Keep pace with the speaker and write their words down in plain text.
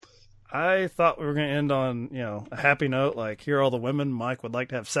I thought we were going to end on, a happy note, like here are all the women Mike would like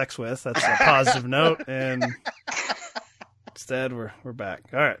to have sex with. That's a positive note, and instead we're back.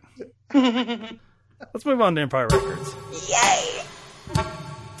 All right. Let's move on to Empire Records. Yay!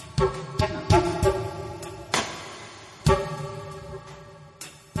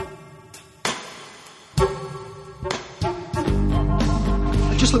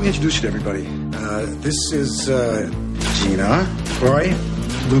 Just let me introduce you to everybody. This is Gina, Roy,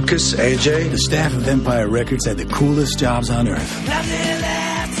 Lucas, AJ. The staff of Empire Records had the coolest jobs on earth.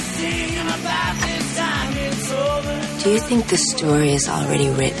 Do you think the story is already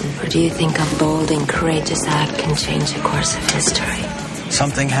written, or do you think a bold and courageous act can change the course of history?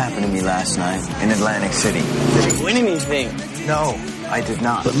 Something happened to me last night in Atlantic City. Did you win anything? No, I did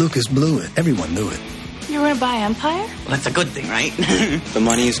not. But Lucas blew it. Everyone knew it. You want to buy Empire? Well, that's a good thing, right? The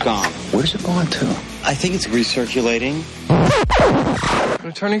money is gone. Where's it going to? I think it's recirculating.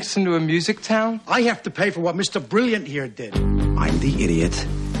 We're turning us into a music town? I have to pay for what Mr. Brilliant here did. I'm the idiot.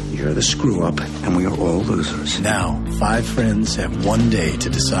 You're the screw-up, and we are all losers. Now, 5 friends have one day to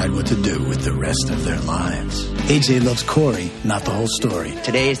decide what to do with the rest of their lives. AJ loves Corey, not the whole story.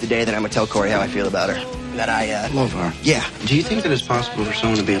 Today is the day that I'm going to tell Corey how I feel about her. That I, love her. Yeah. Do you think that it's possible for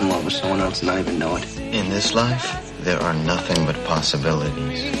someone to be in love with someone else and not even know it? In this life, there are nothing but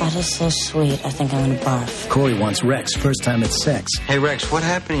possibilities. That is so sweet. I think I'm gonna barf. Corey wants Rex first time at sex. Hey, Rex, what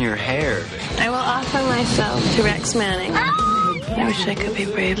happened to your hair? I will offer myself to Rex Manning. I wish I could be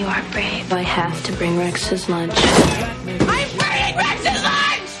brave, more brave. I have to bring Rex his lunch. I'm bringing Rex's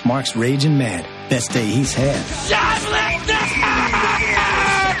lunch! Mark's raging mad. Best day he's had. Just like this!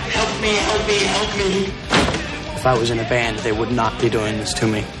 help me, help me, help me. If I was in a band, they would not be doing this to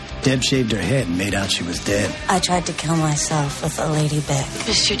me. Deb shaved her head and made out she was dead. I tried to kill myself with a lady Bic.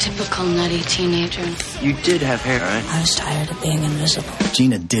 Just your typical nutty teenager. You did have hair, right? I was tired of being invisible.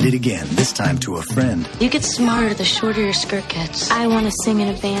 Gina did it again, this time to a friend. You get smarter the shorter your skirt gets. I want to sing in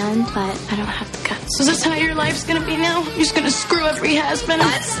a band, but I don't have the guts. So is this how your life's going to be now? You're just going to screw every has-been?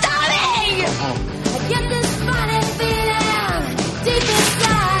 I'm starting! I get this funny feeling deep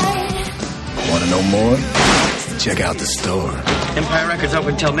inside. Want to know more? Check out the store. Empire Records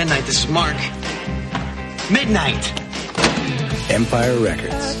open till midnight. This is Mark. Midnight! Empire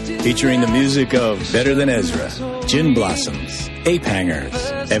Records, featuring the music of Better Than Ezra, Gin Blossoms, Ape Hangers,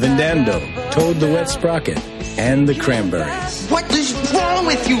 Evan Dando, Toad the Wet Sprocket, and the Cranberries. What is wrong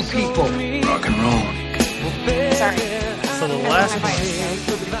with you people? Rock and roll. Sorry. So the last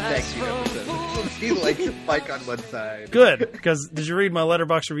He likes the mic on one side. Good, because did you read my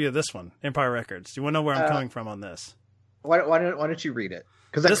letterbox review of this one, Empire Records? Do you want to know where I'm coming from on this? Why don't you read it?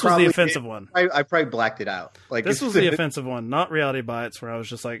 Because this was the offensive one. I probably blacked it out. Like this was the offensive one, not Reality Bites, where I was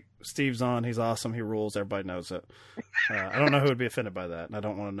just like, Steve's on, he's awesome, he rules, everybody knows it. I don't know who would be offended by that, and I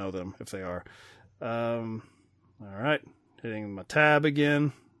don't want to know them if they are. All right, hitting my tab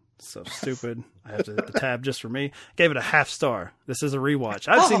again. So stupid. I have to hit the tab just for me. Gave it a half star. This is a rewatch.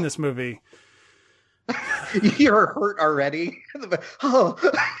 I've seen this movie. You're hurt already. Oh,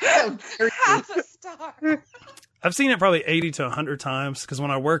 Half a star. I've seen it probably 80 to 100 times because when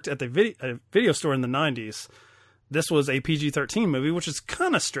I worked at the video store in the 90s, this was a PG-13 movie, which is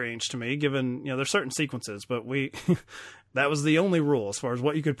kind of strange to me, given there's certain sequences, but that was the only rule as far as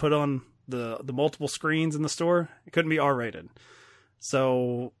what you could put on the multiple screens in the store. It couldn't be R-rated.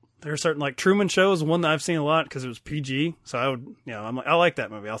 So there are certain, like Truman Show is one that I've seen a lot because it was PG. So I would, I'm like, I like that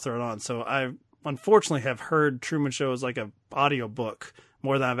movie. I'll throw it on. So I unfortunately have heard Truman Show as like a audio book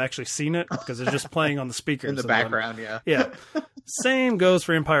more than I've actually seen it because it's just playing on the speakers in the background. Yeah. Same goes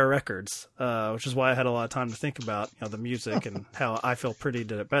for Empire Records, which is why I had a lot of time to think about the music and how I Feel Pretty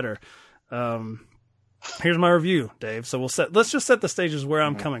did it better. Here's my review, Dave. So let's just set the stages where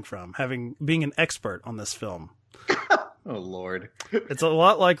I'm coming from, being an expert on this film. Oh, Lord. It's a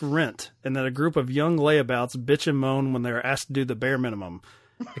lot like Rent, in that a group of young layabouts bitch and moan when they're asked to do the bare minimum.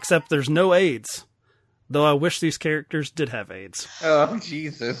 Except there's no AIDS. Though I wish these characters did have AIDS. Oh,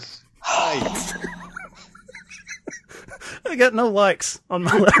 Jesus. I got no likes on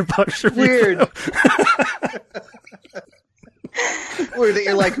my letterbox review. Weird. Where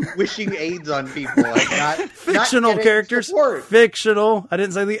you're like wishing AIDS on people. Like not fictional not characters. Support. Fictional. I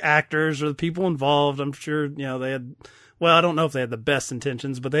didn't say the actors or the people involved. I'm sure, they had... Well, I don't know if they had the best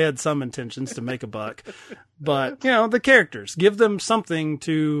intentions, but they had some intentions to make a buck. But, the characters. Give them something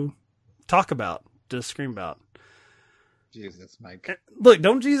to talk about, to scream about. Jesus, Mike. Look,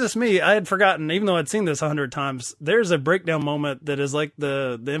 don't Jesus me. I had forgotten, even though I'd seen this 100 times, there's a breakdown moment that is like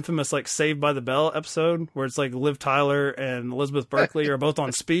the infamous like Saved by the Bell episode where it's like Liv Tyler and Elizabeth Berkley are both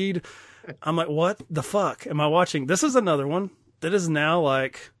on speed. I'm like, what the fuck am I watching? This is another one that is now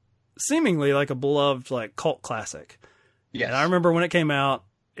like seemingly like a beloved like cult classic. Yes. And I remember when it came out,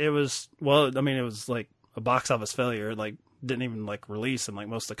 it was like a box office failure. Like didn't even like release in like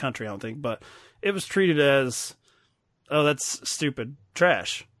most of the country, I don't think. But it was treated as, oh, that's stupid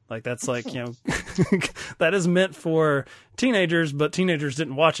trash. Like that's like, that is meant for teenagers, but teenagers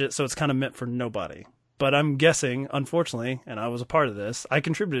didn't watch it, so it's kind of meant for nobody. But I'm guessing, unfortunately, and I was a part of this, I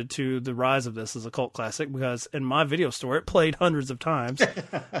contributed to the rise of this as a cult classic because in my video store, it played hundreds of times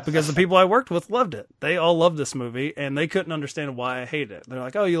because the people I worked with loved it. They all loved this movie, and they couldn't understand why I hated it. They're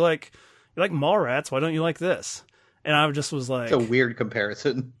like, oh, you like Mallrats, why don't you like this? And I just was like... It's a weird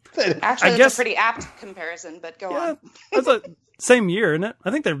comparison. Actually, that's a pretty apt comparison, but go on. That's like same year, isn't it? I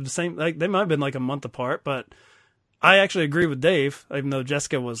think they're the same. Like they might have been like a month apart, but I actually agree with Dave, even though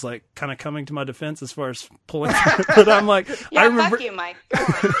Jessica was like kind of coming to my defense as far as pulling. But I'm like, yeah, I remember. Fuck you, Mike. Go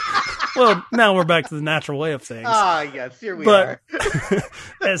on. Well, now we're back to the natural way of things. Yes, here we are.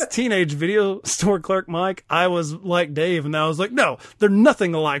 As teenage video store clerk Mike, I was like Dave, and I was like, no, they're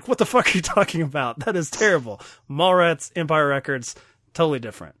nothing alike. What the fuck are you talking about? That is terrible. Mallrats, Empire Records, totally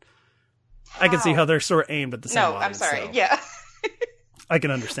different. I can see how they're sort of aimed at the same audience. I'm sorry. So Yeah. I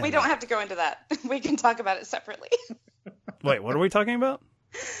can understand. We don't have to go into that. We can talk about it separately. Wait, what are we talking about?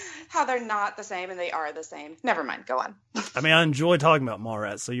 How they're not the same and they are the same. Never mind. Go on. I mean, I enjoy talking about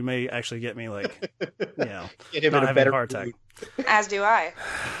Mallrats, so you may actually get me like, Get him not in a having better a heart attack. As do I.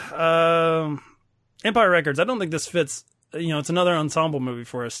 Empire Records. I don't think this fits. It's another ensemble movie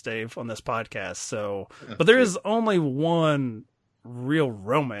for us, Dave, on this podcast. So, but there is only one real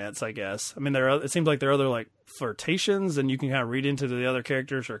romance, I guess. I mean, it seems like there are other like flirtations, and you can kind of read into the other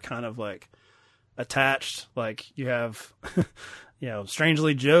characters are kind of like attached. Like you have,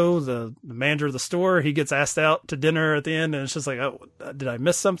 strangely Joe, the manager of the store, he gets asked out to dinner at the end, and it's just like, oh, did I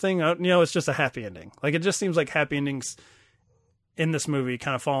miss something? It's just a happy ending. Like it just seems like happy endings in this movie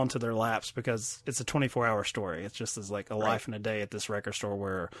kind of fall into their laps because it's a 24-hour story. It's just as like a life and a day at this record store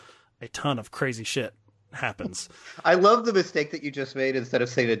where a ton of crazy shit happens. I love the mistake that you just made. Instead of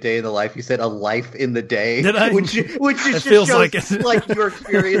saying a day in the life, you said a life in the day. Did I? Which just feels shows like it. Like your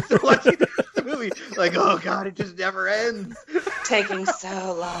experience of watching this movie. Like, oh god, it just never ends. Taking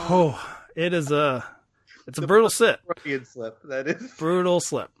so long. Oh, it's a brutal slip. That is brutal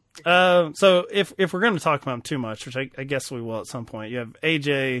slip. So if we're going to talk about him too much, which I guess we will at some point, you have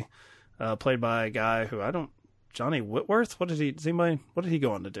AJ, played by a guy who Johnny Whitworth. What did he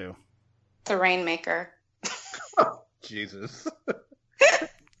go on to do? The Rainmaker. Jesus.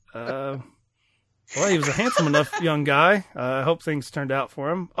 Well, he was a handsome enough young guy. I hope things turned out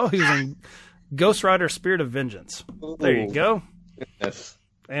for him. Oh, he was in Ghost Rider: Spirit of Vengeance. Ooh. There you go. Yes.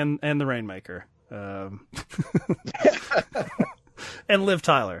 And the Rainmaker. And Liv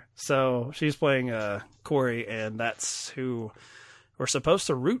Tyler. So she's playing Corey, and that's who we're supposed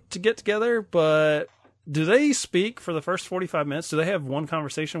to root to get together. But do they speak for the first 45 minutes? Do they have one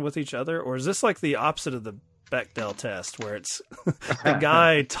conversation with each other? Or is this like the opposite of the Bechdel test, where it's the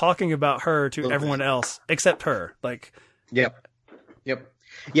guy talking about her to everyone else except her? Like, Yep.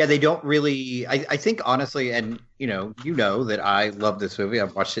 Yeah, they don't really. I think honestly, and you know that I love this movie.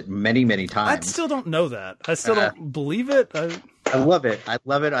 I've watched it many, many times. I still don't know that. I still don't believe it. I love it.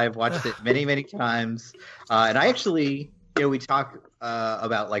 I've watched it many, many times. And I actually, we talk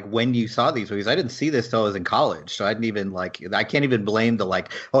about like when you saw these movies. I didn't see this till I was in college, so I didn't even I can't even blame the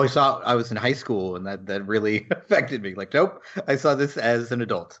I was in high school and that really affected me. Like, nope, I saw this as an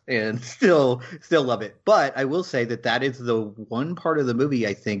adult and still love it. But I will say that is the one part of the movie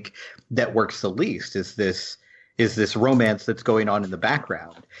I think that works the least is this romance that's going on in the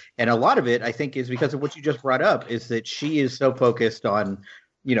background. And a lot of it, I think, is because of what you just brought up, is that she is so focused on,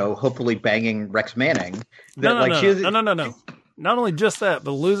 hopefully banging Rex Manning. No. Not only just that,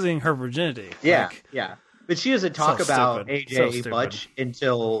 but losing her virginity. Yeah, yeah. But she doesn't talk about stupid. AJ much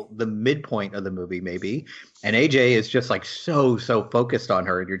until the midpoint of the movie, maybe. And AJ is just like so focused on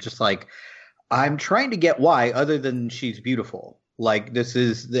her. And you're just like, I'm trying to get why, other than she's beautiful. Like,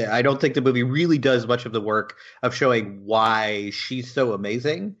 I don't think the movie really does much of the work of showing why she's so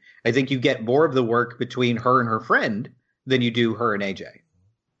amazing. I think you get more of the work between her and her friend than you do her and AJ.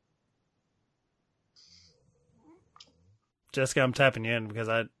 Jessica, I'm tapping you in because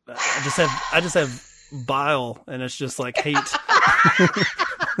I just have bile, and it's just like hate. All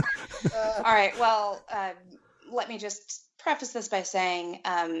right. Well, let me just preface this by saying,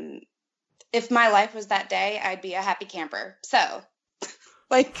 if my life was that day, I'd be a happy camper. So,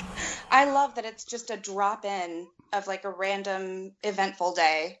 I love that it's just a drop in of like a random eventful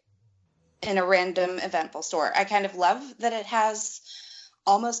day in a random eventful store. I kind of love that it has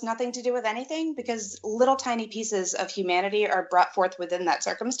almost nothing to do with anything, because little tiny pieces of humanity are brought forth within that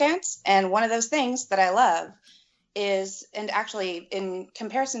circumstance. And one of those things that I love is, and actually in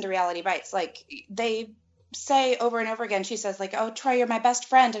comparison to Reality Bites, like they say over and over again, she says like, oh, Troy, you're my best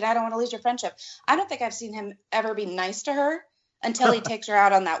friend and I don't want to lose your friendship. I don't think I've seen him ever be nice to her until he takes her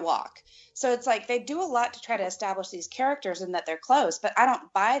out on that walk. So it's like they do a lot to try to establish these characters and that they're close, but I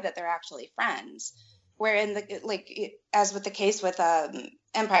don't buy that they're actually friends. Where in the, like, as with the case with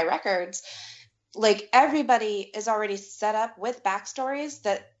Empire Records, like everybody is already set up with backstories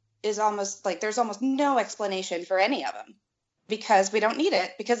that is almost like there's almost no explanation for any of them, because we don't need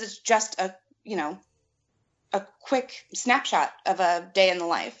it, because it's just a quick snapshot of a day in the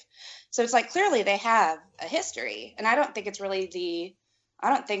life. So it's like clearly they have a history, and I don't think it's really I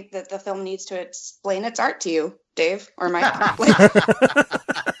don't think that the film needs to explain its art to you, Dave or Mike.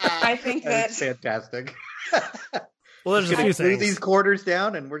 I think that's fantastic. Well, there's a few things. These quarters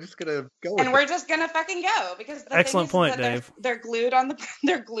down, and we're just gonna go. And we're just gonna fucking go, because the excellent point, Dave. They're glued on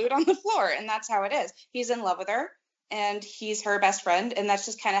the floor, and that's how it is. He's in love with her, and he's her best friend, and that's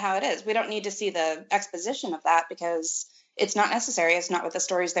just kind of how it is. We don't need to see the exposition of that because it's not necessary. It's not what the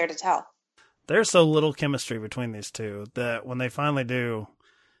story's there to tell. There's so little chemistry between these two that when they finally do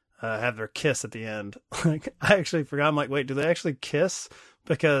have their kiss at the end, like I actually forgot. I'm like, wait, do they actually kiss?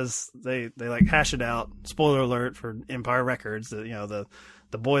 Because they like hash it out. Spoiler alert for Empire Records. That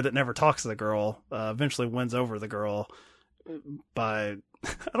the boy that never talks to the girl eventually wins over the girl by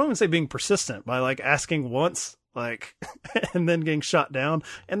I don't even say being persistent, by like asking once, like, and then getting shot down,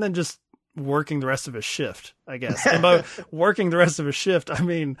 and then just working the rest of his shift, I guess. And by working the rest of his shift, I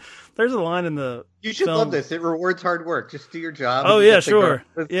mean, there's a line in the You should film. love this. It rewards hard work. Just do your job. Oh, yeah, sure.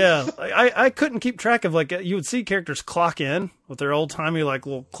 Yeah. I couldn't keep track of, like, you would see characters clock in with their old-timey, like,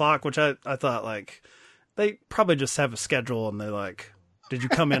 little clock, which I thought, like, they probably just have a schedule and they, like, did you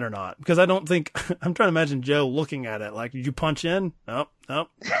come in or not? Because I don't think, I'm trying to imagine Joe looking at it, like, did you punch in? Nope,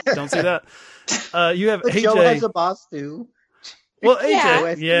 don't see that. You have but AJ. Joe has a boss, too. Well,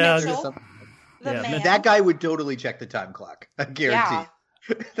 AJ, yeah. That guy would totally check the time clock. I guarantee.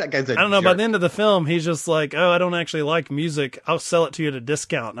 Yeah. That guy's a I don't know. jerk. By the end of the film, he's just like, "Oh, I don't actually like music. I'll sell it to you at a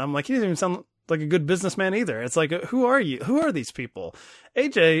discount." And I'm like, he doesn't even sound like a good businessman either. It's like, who are you? Who are these people?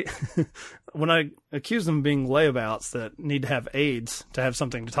 AJ, when I accused them of being layabouts that need to have AIDS to have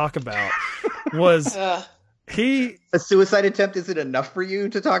something to talk about, was. A suicide attempt isn't enough for you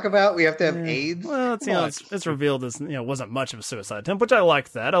to talk about? We have to have AIDS? Well, it's revealed as, wasn't much of a suicide attempt, which I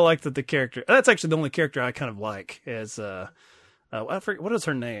liked that. I liked that the character, that's actually the only character I kind of like is, I forget, what is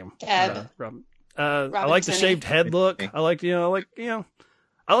her name? Deb. I like the shaved head look. I like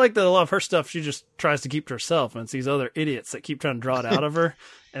that a lot of her stuff, she just tries to keep to herself, and it's these other idiots that keep trying to draw it out of her.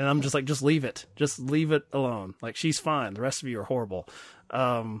 And I'm just like, just leave it. Just leave it alone. Like, she's fine. The rest of you are horrible.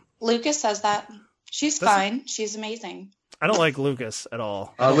 Lucas says that. She's fine. She's amazing. I don't like Lucas at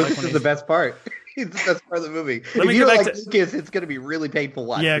all. Lucas is the best part. He's the best part of the movie. If you don't like Lucas, it's going to be really painful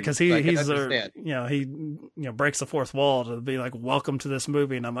watching. Yeah, because he breaks the fourth wall to be like, welcome to this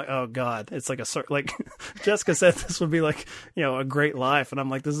movie. And I'm like, oh God, it's like like Jessica said, this would be like, a great life. And I'm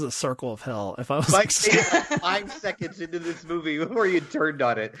like, this is a circle of hell. If I was like 5 seconds into this movie before you turned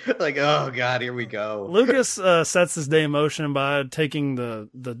on it, like, oh God, here we go. Lucas sets this day in motion by taking the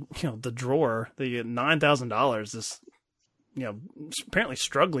drawer, the $9,000, this, apparently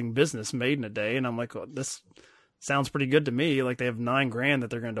struggling business made in a day. And I'm like, well, this sounds pretty good to me. Like, they have $9,000 that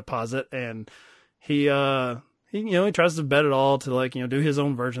they're going to deposit. And he tries to bet it all to, like, do his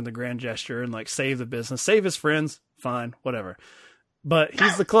own version of the grand gesture and, like, save the business, save his friends. Fine, whatever. But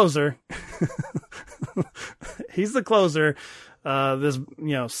he's the closer. He's the closer. This,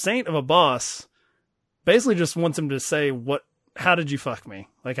 saint of a boss basically just wants him to say, how did you fuck me?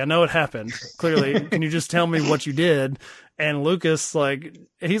 Like, I know it happened. Clearly, can you just tell me what you did? And Lucas, like,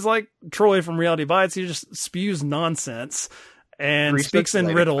 he's like Troy from Reality Bites. He just spews nonsense and speaks in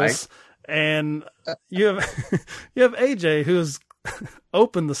riddles. And you have AJ, who's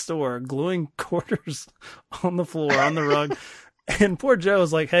opened the store, gluing quarters on the floor, on the rug. And poor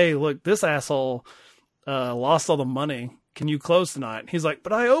Joe's like, hey, look, this asshole lost all the money. Can you close tonight? He's like,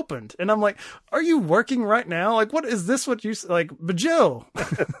 but I opened. And I'm like, are you working right now? Like, what is this? What you like? But Joe,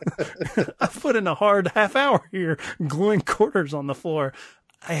 I put in a hard half hour here gluing quarters on the floor.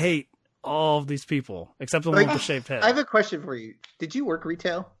 I hate all of these people except the one with the shaved head. I have a question for you. Did you work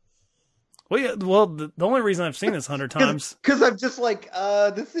retail? Well, yeah, the only reason I've seen this 100 times. Because I'm just like,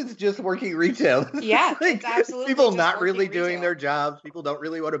 this is just working retail. Yeah, like, it's absolutely people not really doing their jobs. People don't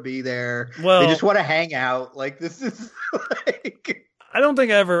really want to be there. Well, they just want to hang out. Like, this is like... I don't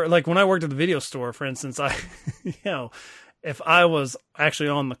think I ever, like, when I worked at the video store, for instance, if I was actually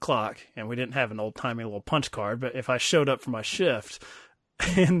on the clock and we didn't have an old timey little punch card, but if I showed up for my shift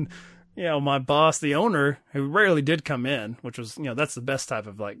and, my boss, the owner, who rarely did come in, which was, that's the best type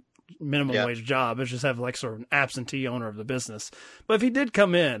of like minimum wage job, is just have like sort of an absentee owner of the business. But if he did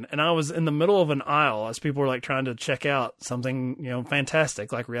come in and I was in the middle of an aisle as people were like trying to check out something,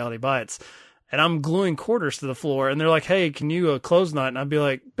 fantastic like Reality Bites, and I'm gluing quarters to the floor and they're like, hey, can you close night? And I'd be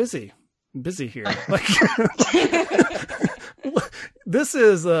like, busy here. Like, this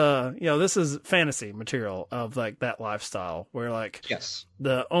is, this is fantasy material of like that lifestyle where like, yes,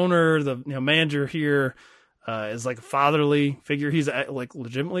 the owner, the manager here, is like a fatherly figure. He's like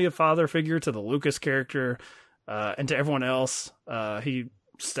legitimately a father figure to the Lucas character, and to everyone else. He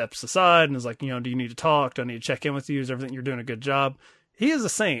steps aside and is like, do you need to talk? Do I need to check in with you? Is everything, you're doing a good job? He is a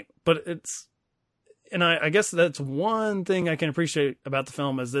saint, but and I guess that's one thing I can appreciate about the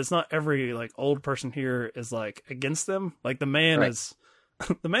film is that it's not every like old person here is like against them. Like the man is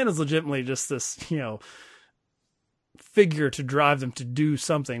legitimately just this, figure to drive them to do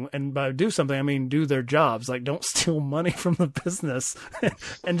something. And by do something, I mean, do their jobs. Like don't steal money from the business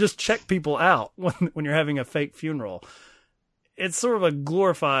and just check people out when you're having a fake funeral. It's sort of a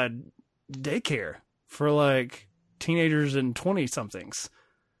glorified daycare for like teenagers and 20 somethings.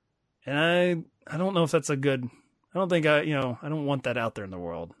 And I don't know if that's I don't want that out there in the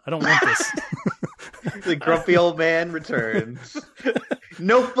world. I don't want this. The grumpy old man returns.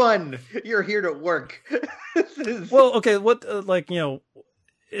 No fun. You're here to work. Well, okay. What,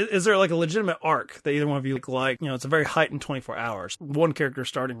 is there like a legitimate arc that either one of you like, it's a very heightened 24 hours. One character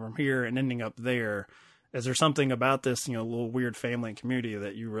starting from here and ending up there. Is there something about this, little weird family and community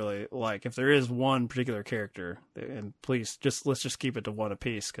that you really like? If there is one particular character, and please let's just keep it to one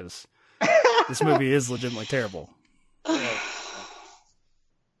apiece because this movie is legitimately terrible.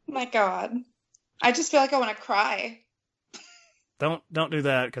 My God. I just feel like I want to cry. Don't do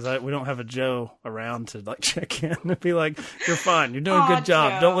that because we don't have a Joe around to like check in and be like, you're fine, you're doing a good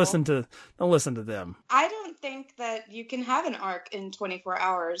job. Joe. Don't listen to them. I don't think that you can have an arc in 24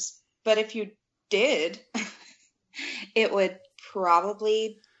 hours, but if you did, it would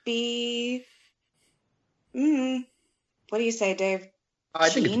probably be. What do you say, Dave? I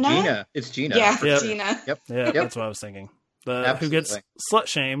think it's Gina. It's Gina. Yeah, yep. Gina. Yep. Yeah, that's what I was thinking. Who gets slut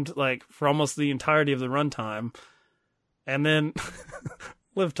shamed like for almost the entirety of the runtime, and then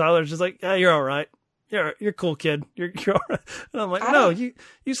Liv Tyler's just like, "Yeah, you're all right. You're cool, kid. You're all right." And I'm like, "No, you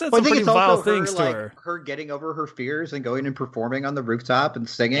said some pretty vile things to her." Her getting over her fears and going and performing on the rooftop and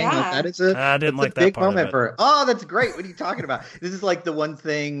singing. Yeah. Like, that is I didn't like that big part moment of it. for her. Oh, that's great. What are you talking about? This is like the one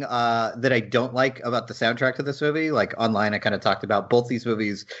thing that I don't like about the soundtrack to this movie. Like online, I kind of talked about both these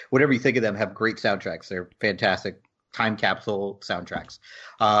movies. Whatever you think of them, have great soundtracks. They're fantastic time capsule soundtracks.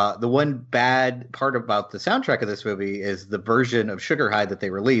 The one bad part about the soundtrack of this movie is the version of Sugar High that they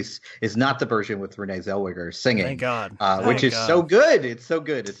release is not the version with Renee Zellweger singing. Thank God. Which is so good. It's so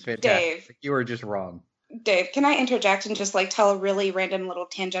good. It's fantastic. Dave. You were just wrong. Dave, can I interject and just like tell a really random little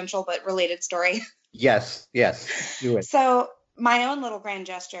tangential but related story? Yes. Do it. So my own little grand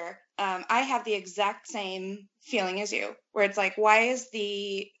gesture, I have the exact same feeling as you, where it's like, why is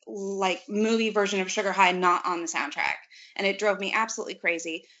the like movie version of Sugar High not on the soundtrack? And it drove me absolutely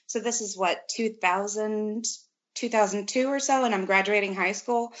crazy. So this is what, 2002 or so, and I'm graduating high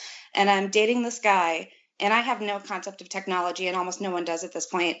school, and I'm dating this guy, and I have no concept of technology, and almost no one does at this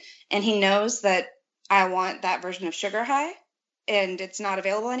point. And he knows that I want that version of Sugar High, and it's not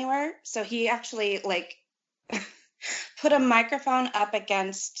available anywhere. So he actually like put a microphone up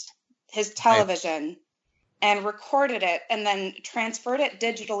against his television and recorded it and then transferred it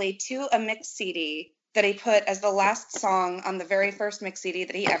digitally to a mix CD that he put as the last song on the very first mix CD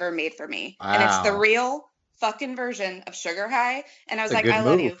that he ever made for me. Wow. And it's the real fucking version of Sugar High. And I was like, I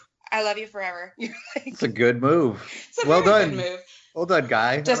love you. I love you forever. You're like, it's a good move. It's a well very done. good move. Well done,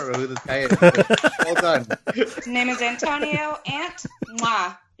 guy. Just- I don't know who this guy is. But well done. His name is Antonio Ant.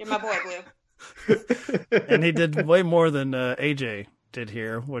 Mwah. You're my boy, Blue. And he did way more than AJ did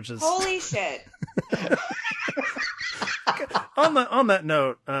here, which is Holy shit. on that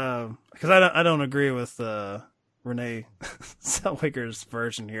note, because I don't agree with Renee Zellweger's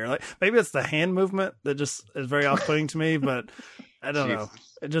version here. Like maybe it's the hand movement that just is very off-putting to me, but I don't know.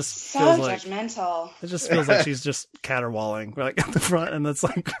 It just So feels like judgmental. it just feels like she's just caterwauling like at the front, and that's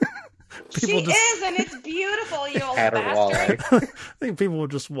like She is, and it's beautiful, you old bastard. I think people will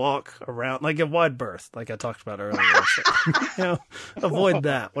just walk around like a wide berth, like I talked about earlier. So, avoid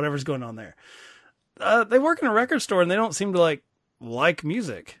that. Whatever's going on there. They work in a record store, and they don't seem to like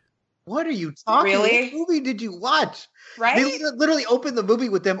music. What are you talking about? Really? What movie did you watch? Right? They literally opened the movie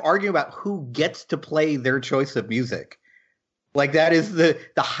with them arguing about who gets to play their choice of music. Like that is the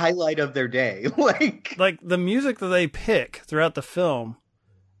highlight of their day. Like the music that they pick throughout the film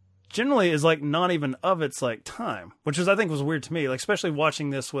generally is like not even of its like time, which is I think was weird to me. Like especially watching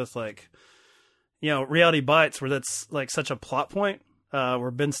this with like, Reality Bites, where that's like such a plot point.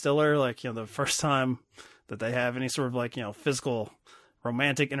 Where Ben Stiller, like, the first time that they have any sort of like, physical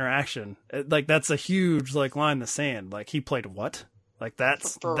romantic interaction, like that's a huge like line in the sand. Like he played what? Like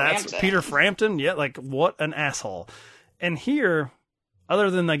that's Peter Frampton. Yeah. Like what an asshole. And here, other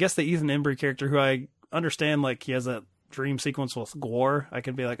than I guess the Ethan Embry character, who I understand, like he has a dream sequence with Gwar, I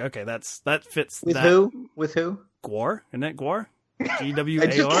can be like, okay, that fits. With who? Gwar, isn't it Gwar?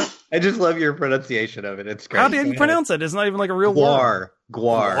 Gwar. I just love your pronunciation of it. It's great. How do you pronounce it? It's not even like a real word.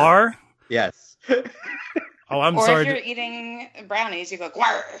 Gwar. Yes. Oh, I'm or sorry. Or if you're eating brownies, you go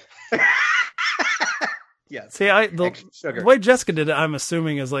gwar. Yeah. See, the way Jessica did it, I'm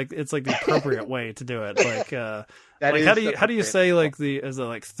assuming is like it's like the appropriate way to do it. Like, like how do you say like is it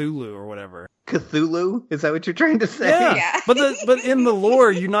like Thulu or whatever? Cthulhu? Is that what you're trying to say? Yeah. But in the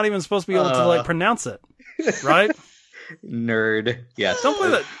lore, you're not even supposed to be able to like pronounce it, right? Nerd. Yes. Don't play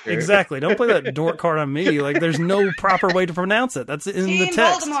that. Exactly. Don't play that dork card on me. Like, there's no proper way to pronounce it. That's in the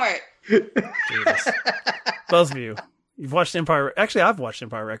text. Voldemort. Jesus. Both of you. You've watched Empire. Actually, I've watched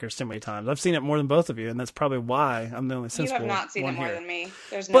Empire Records too many times. I've seen it more than both of you, and that's probably why I'm the only sensible one. You have not seen it more here. than me.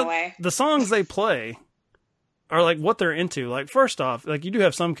 There's no way. The songs they play are like what they're into. Like, first off, like you do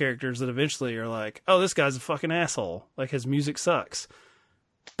have some characters that eventually are like, oh, this guy's a fucking asshole. Like his music sucks.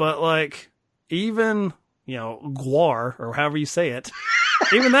 But like even Gwar, or however you say it,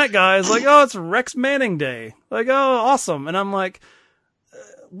 even that guy is like, oh, it's Rex Manning Day. Like, oh, awesome. And I'm like,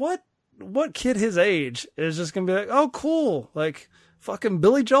 what kid his age is just going to be like, oh, cool. Like, fucking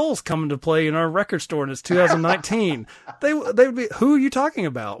Billy Joel's coming to play in our record store and it's 2019. They would be, who are you talking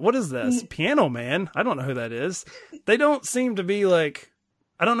about? What is this? Piano Man? I don't know who that is. They don't seem to be like,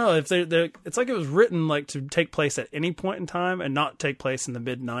 I don't know if they're it's like it was written like to take place at any point in time and not take place in the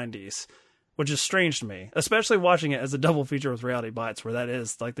mid 90s. Which is strange to me, especially watching it as a double feature with Reality Bites, where that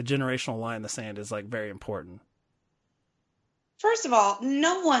is like the generational line in the sand is like very important. First of all,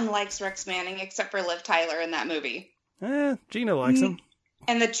 no one likes Rex Manning except for Liv Tyler in that movie. Gina likes him.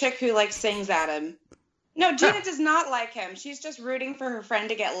 And the chick who like sings at him. No, Gina does not like him. She's just rooting for her friend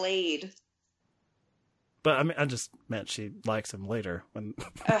to get laid. But I mean, I just meant she likes him later. When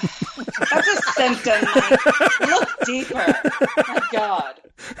that's a symptom. Like, look deeper. My God.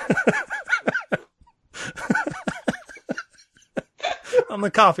 On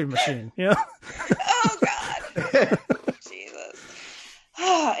the coffee machine, yeah. Oh God. Jesus.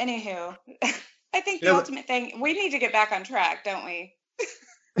 Anywho, I think the ultimate thing, we need to get back on track, don't we?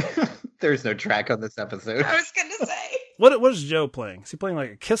 There's no track on this episode. I was gonna say. What is Joe playing? Is he playing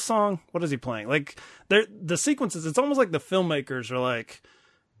like a Kiss song? What is he playing? Like the sequences, it's almost like the filmmakers are like,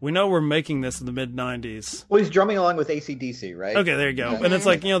 we know we're making this in the mid 90s. Well, he's drumming along with AC/DC, right? Okay, there you go. And it's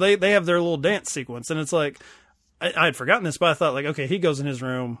like, they have their little dance sequence, and it's like, I had forgotten this, but I thought like, okay, he goes in his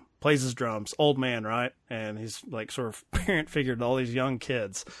room, plays his drums, old man, right? And he's like sort of parent figure to all these young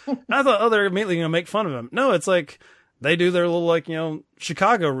kids. And I thought, oh, they're immediately going to make fun of him. No, it's like, they do their little like,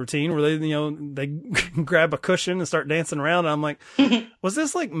 Chicago routine where they grab a cushion and start dancing around. And I'm like, was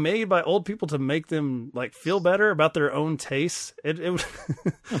this like made by old people to make them like feel better about their own tastes? It would,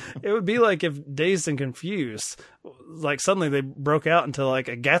 it would be like if Dazed and Confused, like suddenly they broke out into like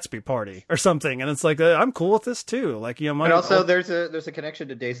a Gatsby party or something. And it's like, I'm cool with this too. Like, but also there's a connection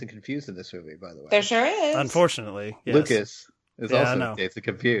to Dazed and Confused in this movie, by the way. There sure is. Unfortunately. Yes. Lucas. Is also Dazed and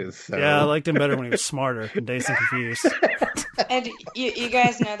Confused. So. Yeah, I liked him better when he was smarter than Dazed and Confused. And you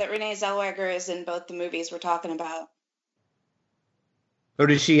guys know that Renee Zellweger is in both the movies we're talking about. Oh,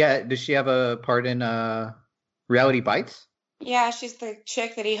 does she have a part in Reality Bites? Yeah, she's the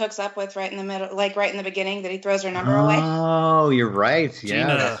chick that he hooks up with right in the middle, like right in the beginning, that he throws her number away. Oh, you're right. Yeah,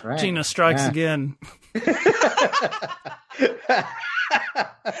 that's right. Gina strikes again.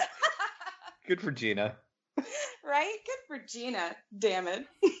 Good for Gina. Right? Good for Gina. Damn it.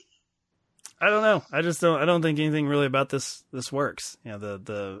 I don't know. I don't think anything really about this works.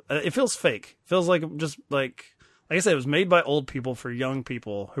 It feels fake. It feels like just like I said, it was made by old people for young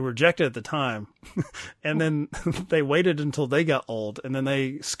people who rejected it at the time. And then they waited until they got old and then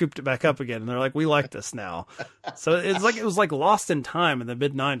they scooped it back up again. And they're like, we like this now. So it's like, it was like lost in time in the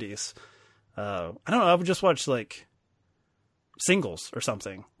mid 90s. I don't know. I would just watch like Singles or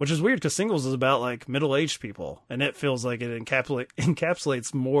something, which is weird because Singles is about like middle-aged people, and it feels like it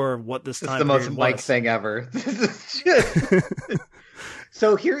encapsulates more of what this time. It's the most Mike thing ever.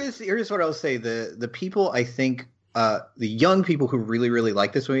 So here's what I'll say: the people I think the young people who really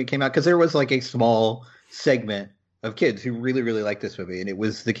like this when it came out, because there was like a small segment of kids who really, really liked this movie, and it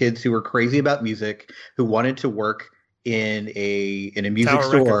was the kids who were crazy about music, who wanted to work in a music Tower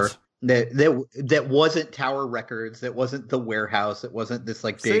store Records. that wasn't Tower Records, that wasn't the warehouse, it wasn't this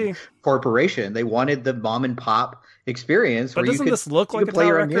like big corporation. They wanted the mom and pop experience. But where doesn't you could, this look you like could a play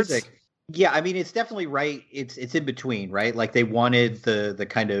Tower your own Records? music? Yeah, I mean, it's definitely right. It's in between, right? Like they wanted the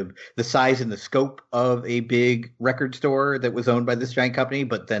kind of the size and the scope of a big record store that was owned by this giant company,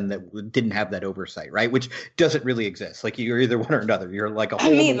 but then that didn't have that oversight, right? Which doesn't really exist. Like you're either one or another. You're like a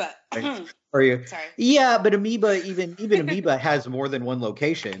whole Amoeba. or you. Sorry. Yeah, but Amoeba, even Amoeba has more than one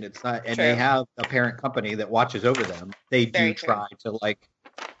location. It's not, and True. they have a parent company that watches over them. They do Very try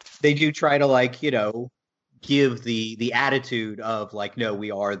to like, you know, give the attitude of like, no, we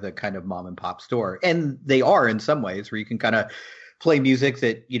are the kind of mom and pop store, and they are in some ways, where you can kind of play music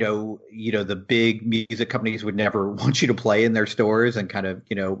that you know the big music companies would never want you to play in their stores, and kind of,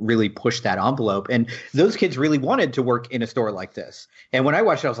 you know, really push that envelope. And those kids really wanted to work in a store like this. And when I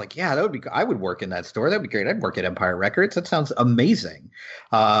watched it, I was like, yeah, I would work in that store. That'd be great. I'd work at Empire Records. That sounds amazing.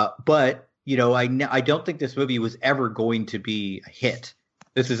 But you know, I don't think this movie was ever going to be a hit.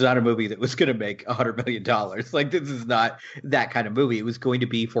 This is not a movie that was going to make $100 million. Like, this is not that kind of movie. It was going to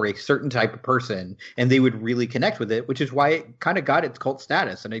be for a certain type of person, and they would really connect with it, which is why it kind of got its cult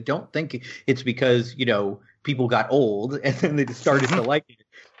status. And I don't think it's because, you know, people got old and then they started to like it.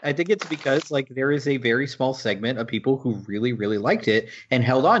 I think it's because, like, there is a very small segment of people who really, really liked it and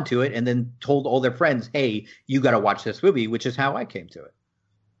held on to it, and then told all their friends, hey, you got to watch this movie, which is how I came to it.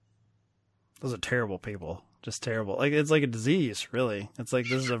 Those are terrible people. Just terrible. Like, it's like a disease, really. It's like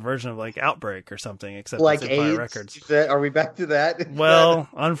this is a version of like Outbreak or something, except like it's Empire AIDS. Records. Are we back to that? Well,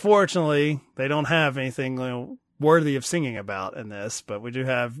 unfortunately, they don't have anything, you know, worthy of singing about in this, but we do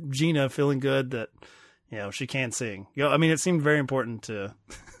have Gina feeling good that, you know, she can sing. You know, I mean, it seemed very important to,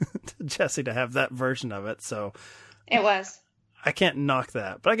 to Jesse to have that version of it, so It was. I can't knock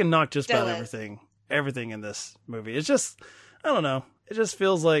that, but I can knock just Still about is. everything in this movie. It's just, I don't know, it just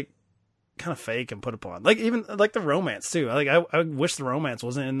feels like kind of fake and put upon. Like, even like the romance too. Like, I wish the romance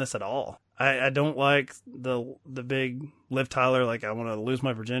wasn't in this at all. I don't like the big Liv Tyler, like, I want to lose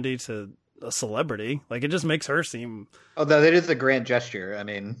my virginity to a celebrity. Like, it just makes her seem. Although that is a grand gesture. I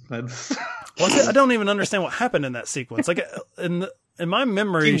mean, that's. I don't even understand what happened in that sequence. Like, in my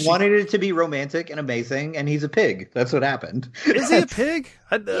memory, He wanted it to be romantic and amazing, and he's a pig. That's what happened. Is he a pig?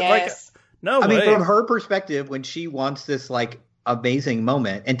 Yes. No I way. mean, from her perspective, when she wants this like amazing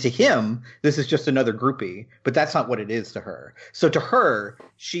moment, and to him, this is just another groupie. But that's not what it is to her. So to her,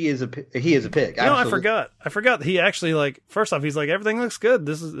 he is a pig. No, I Absolutely. forgot that he actually, like, first off, he's like, everything looks good.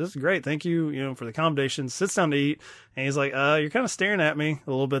 This is great. Thank you, you know, for the accommodations. Sits down to eat, and he's like, you're kind of staring at me a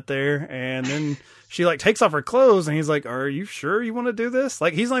little bit there. And then she like takes off her clothes, and he's like, are you sure you want to do this?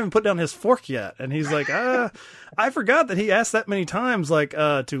 Like, he's not even put down his fork yet, and he's like, I forgot that he asked that many times, like,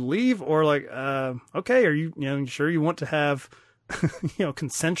 to leave, or like, okay, are you sure you want to have you know,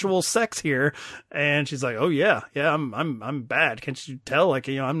 consensual sex here? And she's like, oh yeah, I'm bad. Can't you tell? Like,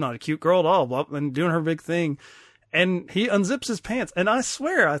 you know, I'm not a cute girl at all. Well, and doing her big thing. And he unzips his pants. And I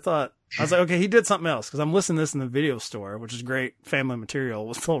swear, I was like, okay, he did something else. Cause I'm listening to this in the video store, which is great family material,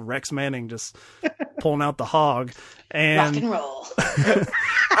 with little Rex Manning just pulling out the hog. And Rock and roll.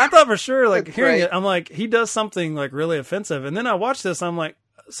 I thought for sure, like, That's hearing right. it, I'm like, he does something like really offensive. And then I watched this, I'm like,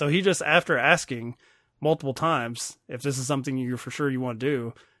 so he just, after asking multiple times if this is something you're for sure you want to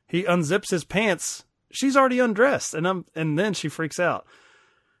do, he unzips his pants. She's already undressed, and then she freaks out.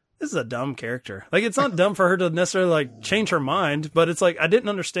 This is a dumb character. Like, it's not dumb for her to necessarily like change her mind, but it's like, I didn't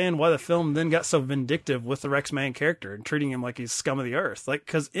understand why the film then got so vindictive with the Rex Man character and treating him like he's scum of the earth. Like,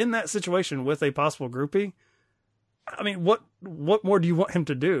 because in that situation with a possible groupie, I mean, what more do you want him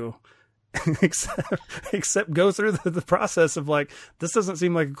to do? except go through the process of like, this doesn't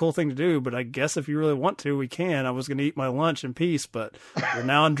seem like a cool thing to do, but I guess if you really want to, we can. I was going to eat my lunch in peace, but you're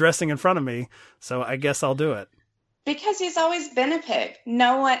now undressing in front of me, so I guess I'll do it. Because he's always been a pig.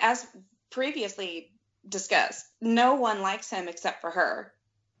 No one, as previously discussed, no one likes him except for her.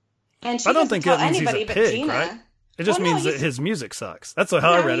 And she I don't doesn't think tell that means he's anybody a but pig, Gina. right? It just Well, no, means that he's- his music sucks. That's how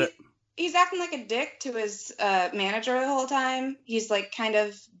I No, read it. He's acting like a dick to his manager the whole time. He's like kind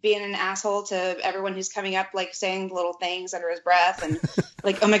of being an asshole to everyone who's coming up, like saying little things under his breath and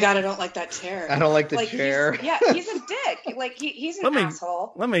like, oh my God, I don't like that chair. I don't like the Like, chair. He's a dick. Like he's an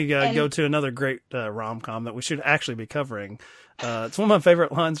asshole. Let me And- go to another great rom-com that we should actually be covering. It's one of my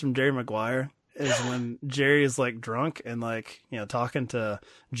favorite lines from Jerry Maguire is when Jerry is like drunk and like, you know, talking to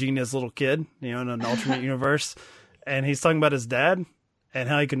Gina's little kid, you know, in an alternate universe. And he's talking about his dad and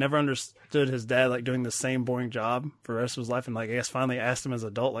how he could never understood his dad like doing the same boring job for the rest of his life. And like, I guess finally asked him as an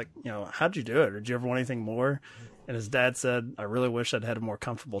adult, like, you know, how'd you do it? Or did you ever want anything more? And his dad said, I really wish I'd had a more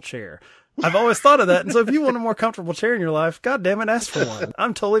comfortable chair. I've always thought of that. And so if you want a more comfortable chair in your life, God damn it, ask for one.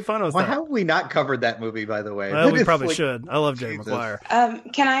 I'm totally fine with that. How have we not covered that movie, by the way? Well, we probably should. I love Jerry Maguire.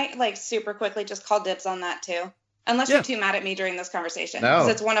 Can I, like, super quickly just call dibs on that, too? Unless you're too mad at me during this conversation. Because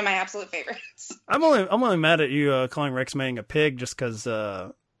it's one of my absolute favorites. I'm only mad at you calling Rex Manning a pig just because...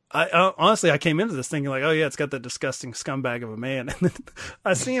 I honestly, I came into this thinking like, oh yeah, it's got that disgusting scumbag of a man. And then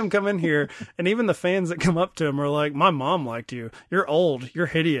I see him come in here, and even the fans that come up to him are like, my mom liked you. You're old. You're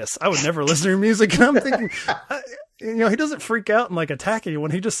hideous. I would never listen to your music. And I'm thinking, he doesn't freak out and like attack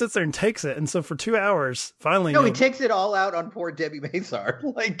anyone. He just sits there and takes it. And so for 2 hours, finally, he takes it all out on poor Debbie Mazar.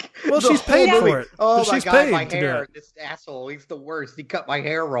 Like, well, she's paid for it. Oh my God, my hair! This asshole, he's the worst. He cut my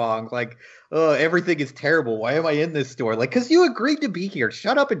hair wrong. Like, everything is terrible. Why am I in this store? Like, because you agreed to be here.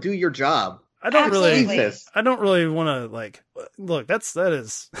 Shut up and do your job. I don't really want to like look. That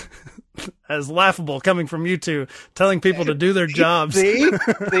is as laughable coming from you two telling people to do their jobs. See,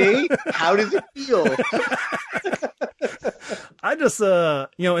 how does it feel? I just,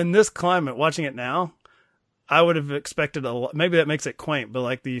 in this climate, watching it now, I would have expected maybe that makes it quaint, but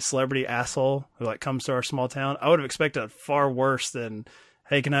like the celebrity asshole who like comes to our small town, I would have expected far worse than,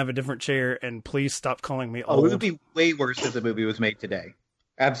 hey, can I have a different chair and please stop calling me old? It would be way worse if the movie was made today.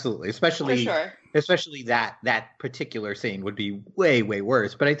 Absolutely. Especially that particular scene would be way, way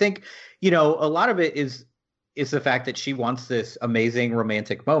worse. But I think, a lot of it is the fact that she wants this amazing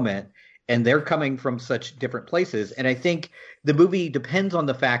romantic moment. And they're coming from such different places. And I think the movie depends on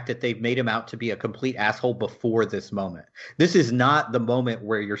the fact that they've made him out to be a complete asshole before this moment. This is not the moment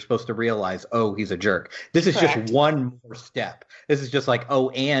where you're supposed to realize, oh, he's a jerk. This is just one more step. This is just like, oh,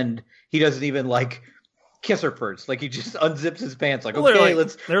 and he doesn't even like kiss her first. Like he just unzips his pants. Like, okay,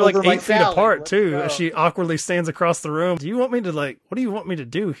 they're like 8 feet apart too. As she awkwardly stands across the room. Do you want me to what do you want me to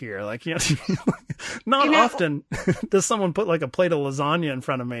do here? Like, not often does someone put like a plate of lasagna in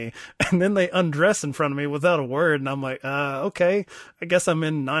front of me and then they undress in front of me without a word. And I'm like, okay, I guess I'm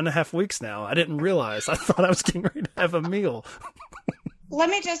in 9.5 weeks now. I didn't realize. I thought I was getting ready to have a meal.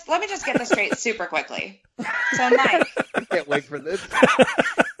 Let me just get this straight super quickly. So Mike, I can't wait for this.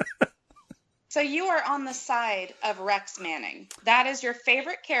 So you are on the side of Rex Manning. That is your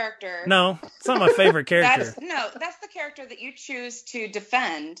favorite character. No, it's not my favorite character. That's the character that you choose to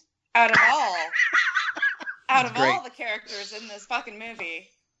defend out of all the characters in this fucking movie,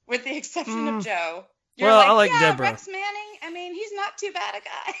 with the exception of Joe. I like Deborah. Rex Manning. I mean, he's not too bad a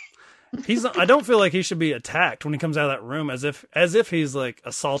guy. I don't feel like he should be attacked when he comes out of that room as if he's like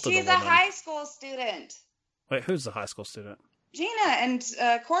assaulted. She's a high school student. Wait, who's the high school student? Gina and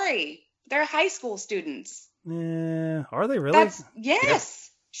Corey. They're high school students. Yeah, are they really? Yes. Yep.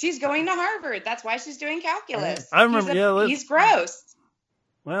 She's going to Harvard. That's why she's doing calculus. I remember. He's gross.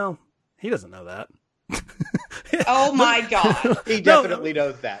 Well, he doesn't know that. Oh my God. He definitely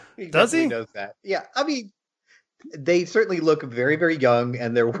knows that. Does he? Knows that. Yeah. I mean, they certainly look very, very young,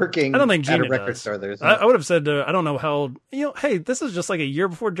 and they're working I don't think Gina at a record does. store. I would have said, I don't know how old. Hey, this is just like a year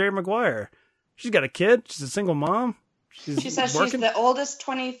before Jerry Maguire. She's got a kid. She's a single mom. She says she's the oldest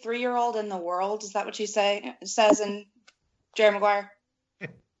 23-year-old in the world. Is that what she says in Jerry Maguire?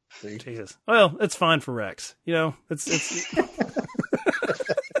 Jesus. Well, it's fine for Rex. It's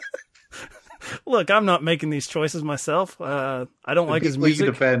Look, I'm not making these choices myself. I don't like his music.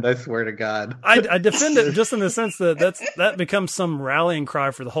 You defend, I swear to God. I defend it just in the sense that becomes some rallying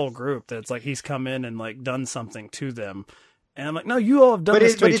cry for the whole group. That's like he's come in and like done something to them. And I'm like, no, you all have done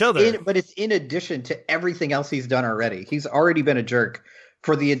this to each other. But it's in addition to everything else he's done already. He's already been a jerk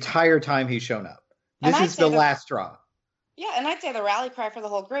for the entire time he's shown up. This is the last straw. Yeah, and I'd say the rally cry for the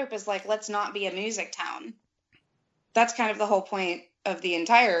whole group is like, let's not be a music town. That's kind of the whole point of the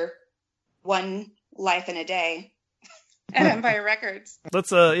entire One Life in a Day at Empire Records. Let's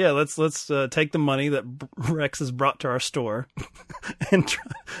take the money that Rex has brought to our store and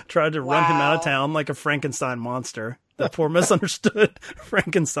try to run him out of town like a Frankenstein monster. The poor misunderstood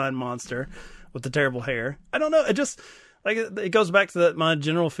Frankenstein monster with the terrible hair. I don't know. It just like it goes back to my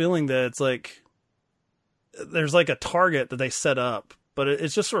general feeling that it's like there's like a target that they set up, but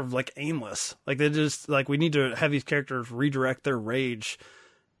it's just sort of like aimless. Like they just like we need to have these characters redirect their rage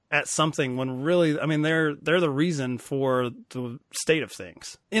at something when really, I mean, they're the reason for the state of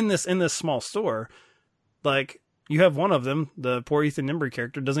things in this small store. Like you have one of them, the poor Ethan Embry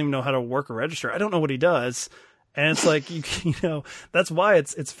character doesn't even know how to work a register. I don't know what he does. And it's like, that's why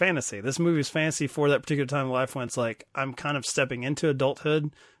it's fantasy. This movie is fantasy for that particular time of life when it's like, I'm kind of stepping into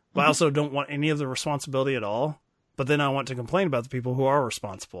adulthood, but I also don't want any of the responsibility at all. But then I want to complain about the people who are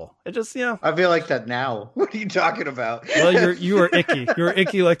responsible. It just, I feel like that now. What are you talking about? Well, you are icky. You're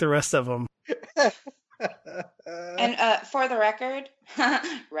icky like the rest of them. And for the record,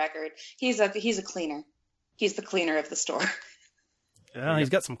 he's a cleaner. He's the cleaner of the store. Yeah, he's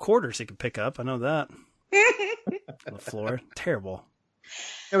got some quarters he can pick up. I know that. On the floor, terrible.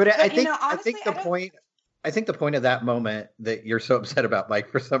 No, but I think honestly, I think the point of that moment that you're so upset about,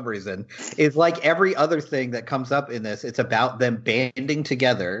 Mike, for some reason, is like every other thing that comes up in this. It's about them banding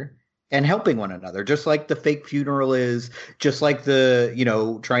together and helping one another, just like the fake funeral is, just like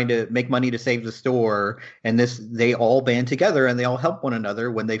the, trying to make money to save the store. And they all band together and they all help one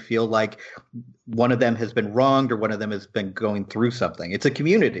another when they feel like one of them has been wronged or one of them has been going through something. It's a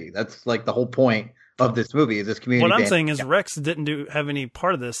community. That's like the whole point of this movie, is this community. What I'm saying is Rex didn't have any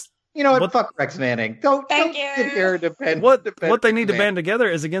part of this. You know what? Fuck Rex Manning. Don't sit here and defend. What they need to band together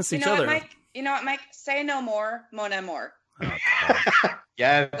is against each other. You know what, Mike? Say no more, mon amour.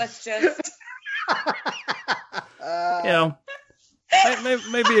 Yeah. Let's just.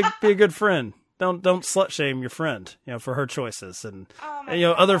 Maybe be a good friend. Don't slut shame your friend, for her choices, and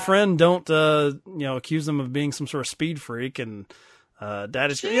other friend don't accuse them of being some sort of speed freak and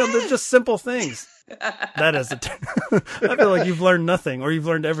dad is they're just simple things. That is I feel like you've learned nothing, or you've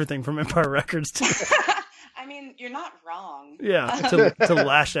learned everything from Empire Records too. I mean, you're not wrong. Yeah, to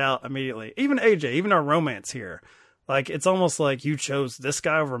lash out immediately. Even AJ, even our romance here. Like, it's almost like you chose this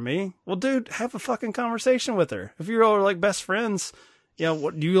guy over me. Well, dude, have a fucking conversation with her. If you're all like best friends,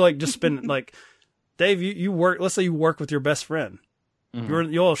 what do you like? Just spend like, Dave, you work. Let's say you work with your best friend.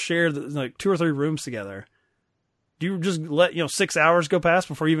 Mm-hmm. You all share like 2 or 3 rooms together. Do you just let 6 hours go past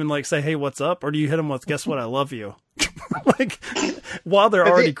before you even like say, "Hey, what's up?" Or do you hit them with, "Guess what? I love you," like while they're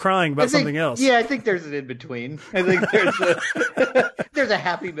already crying about something else? Yeah, I think there's an in between. I think there's a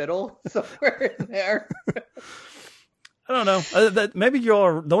happy middle somewhere in there. I don't know. Maybe the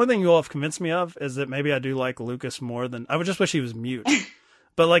only thing you all have convinced me of is that maybe I do like Lucas more than I would just wish he was mute.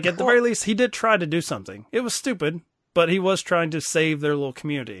 But like at the very least, he did try to do something. It was stupid, but he was trying to save their little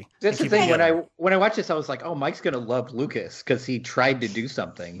community. That's the thing. When I watched this, I was like, "Oh, Mike's gonna love Lucas because he tried to do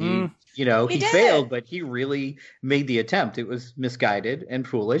something. He failed, but he really made the attempt. It was misguided and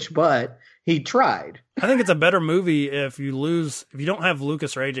foolish, but he tried." I think it's a better movie if you don't have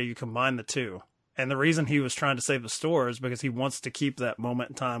Lucas or AJ, you combine the two. And the reason he was trying to save the store is because he wants to keep that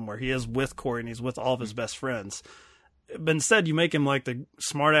moment in time where he is with Corey and he's with all of his best friends. But instead, you make him like the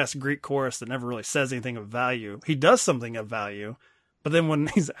smart-ass Greek chorus that never really says anything of value. He does something of value, but then when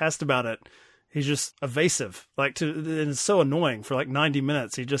he's asked about it, he's just evasive. And it's so annoying for like 90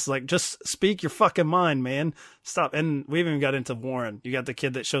 minutes. He just speak your fucking mind, man. Stop. And we haven't even got into Warren. You got the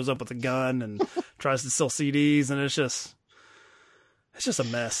kid that shows up with a gun and tries to sell CDs, and it's just a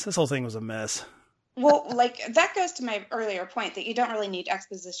mess. This whole thing was a mess. Well, like, that goes to my earlier point that you don't really need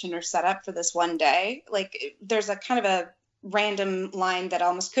exposition or setup for this one day. Like, there's a kind of a random line that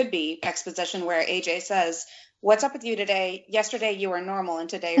almost could be exposition where AJ says, "What's up with you today? Yesterday you were normal, and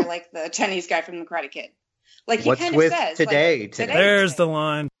today you're like the Chinese guy from the Karate Kid." Like, he kind of says, today? Like, today. There's the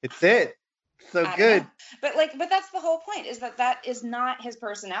line. It's it. So good. But that's the whole point, is that is not his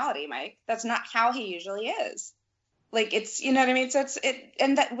personality, Mike. That's not how he usually is. Like, it's, you know what I mean? So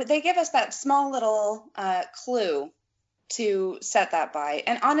and that they give us that small little clue to set that by.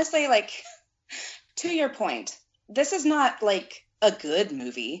 And honestly, like, to your point, this is not like a good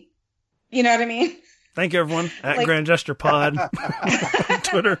movie. You know what I mean? Thank you, everyone. At Grand Gesture Pod,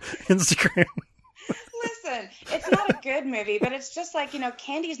 Twitter, Instagram. Listen, it's not a good movie, but it's just like,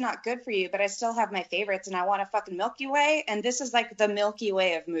 candy's not good for you, but I still have my favorites, and I want a fucking Milky Way, and this is like the Milky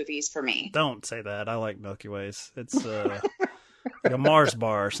Way of movies for me. Don't say that. I like Milky Ways. It's like a Mars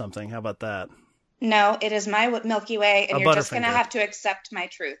bar or something. How about that? No, it is my Milky Way, and you're just going to have to accept my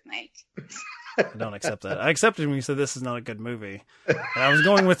truth, Mike. I don't accept that. I accepted when you said this is not a good movie. And I was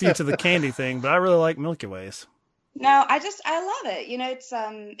going with you to the candy thing, but I really like Milky Ways. No, I love it. It's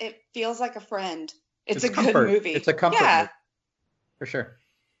it feels like a friend. It's a comfort. Good movie. It's a comfort movie. For sure.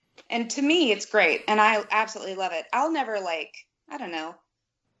 And to me, it's great. And I absolutely love it. I'll never I don't know.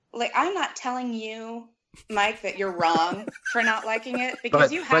 Like, I'm not telling you, Mike, that you're wrong for not liking it,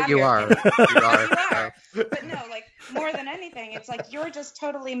 because you have. But you are. You are. But no, like, more than anything, it's like you're just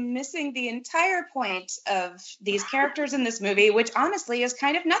totally missing the entire point of these characters in this movie, which honestly is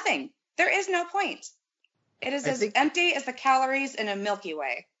kind of nothing. There is no point. It is empty as the calories in a Milky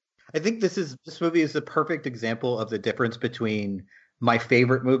Way. I think this movie is the perfect example of the difference between my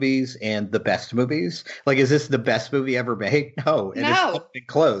favorite movies and the best movies. Like, is this the best movie ever made? No. And it's not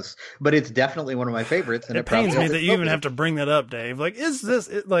close, but it's definitely one of my favorites. And it pains me that you even have to bring that up, Dave. Like, is this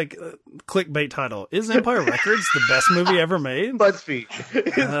clickbait title? Is Empire Records the best movie ever made?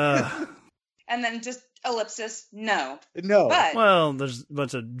 BuzzFeed. and then just ellipsis, no. No. But Well, there's a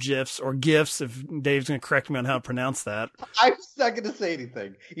bunch of GIFs or GIFs, if Dave's going to correct me on how to pronounce that. I'm not going to say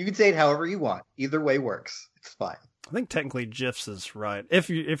anything. You can say it however you want. Either way works. It's fine. I think technically GIFs is right. If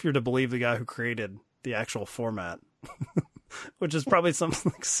you're to believe the guy who created the actual format. Which is probably some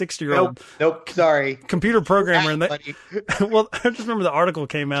like 60-year-old Nope, sorry. computer programmer. And well, I just remember the article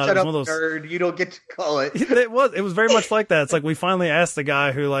came out. Shut it up, was one of those, nerd. You don't get to call it. It was very much like that. It's like we finally asked the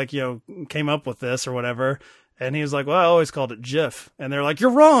guy who came up with this or whatever, and he was like, "Well, I always called it GIF," and they're like,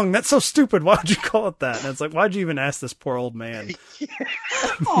 "You're wrong. That's so stupid. Why'd you call it that?" And it's like, why'd you even ask this poor old man?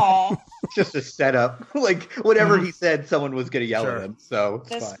 Aw. Just a setup. Like whatever he said, someone was going to yell at him. So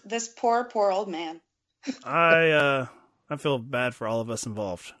it's fine. This poor old man. I feel bad for all of us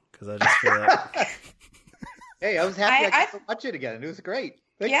involved because I just feel like Hey, I was happy I got to watch it again. It was great.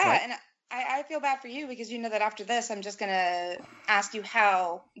 Thanks, yeah, Mike. and I feel bad for you because you know that after this, I'm just going to ask you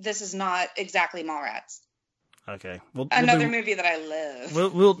how this is not exactly Mallrats. okay. Another movie that I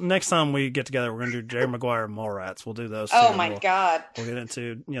love. We'll next time we get together, we're going to do Jerry Maguire and Mallrats. We'll do those. Oh too. my God. We'll get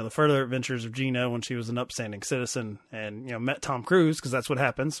into the further adventures of Gina when she was an upstanding citizen and met Tom Cruise, because that's what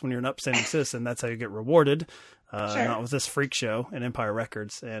happens when you're an upstanding citizen. That's how you get rewarded. Sure. Not with this freak show and Empire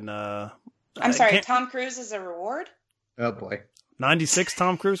Records. And I'm sorry, Tom Cruise is a reward? Oh boy. 96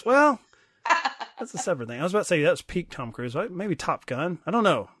 Tom Cruise. Well, that's a separate thing. I was about to say that was peak Tom Cruise, right? Maybe Top Gun. I don't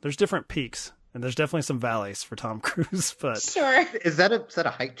know. There's different peaks. And there's definitely some valleys for Tom Cruise, but sure. Is that a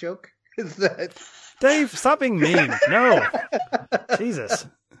height joke? Is that Dave? Stop being mean. No, Jesus.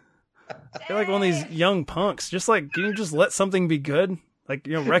 I feel like one of these young punks. Just like, can you just let something be good? Like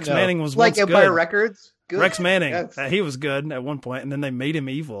Rex Manning was like once Empire good. Records. Good. Rex Manning, Yes. He was good at one point, and then they made him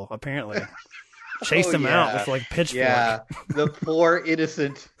evil. Apparently, chased him out with like pitchfork. Yeah, the poor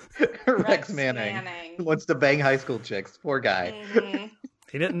innocent Rex Manning wants to bang high school chicks. Poor guy. Mm-hmm.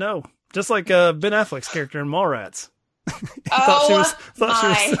 He didn't know. Just like Ben Affleck's character in Mallrats. thought she was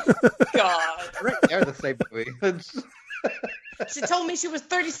God. Right, they're the same movie. She told me she was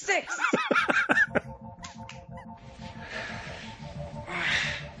 36.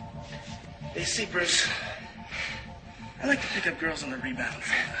 You see, Bruce, I like to pick up girls on the rebound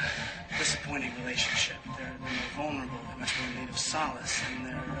from a disappointing relationship. They're more vulnerable, they're much more in need of solace, and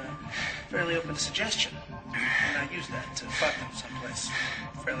they're fairly open to suggestion. And I use that to fuck them someplace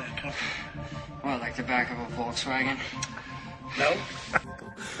fairly uncomfortable. Well, like the back of a Volkswagen? No.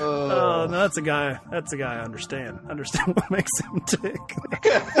 Oh, no, that's a guy I understand. Understand what makes him tick.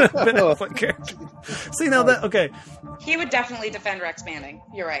 Ben Affleck character. See, now that, okay. He would definitely defend Rex Manning.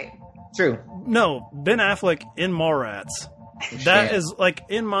 You're right. True. No, Ben Affleck in Mallrats. That is, like,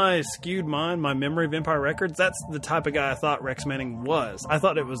 in my skewed mind, my memory of Empire Records, that's the type of guy I thought Rex Manning was. I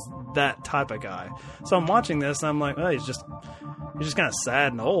thought it was that type of guy. So I'm watching this, and I'm like, oh, he's just kind of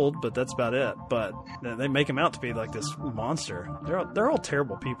sad and old, but that's about it. But they make him out to be like this monster. They're all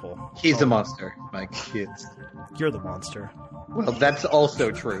terrible people. He's a monster, Mike. You're the monster. Well, that's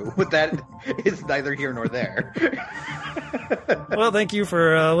also true, but that is neither here nor there. Well, thank you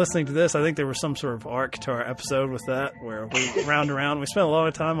for listening to this. I think there was some sort of arc to our episode with that, where we round around. We spent a lot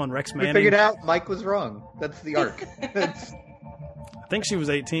of time on Rex Manning. We figured out Mike was wrong. That's the arc. I think she was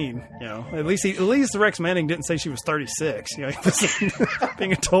 18. At least Rex Manning didn't say she was 36. He was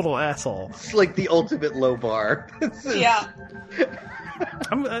being a total asshole. It's like the ultimate low bar. Yeah.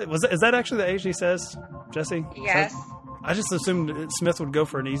 Is that actually the age he says, Jesse? Yes. I just assumed Smith would go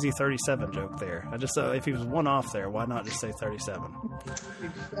for an easy 37 joke there. I just if he was one off there, why not just say 37?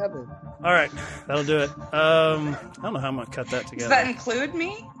 37. All right, that'll do it. I don't know how I'm gonna cut that together. Does that include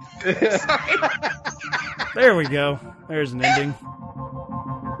me? Sorry. There we go. There's an ending.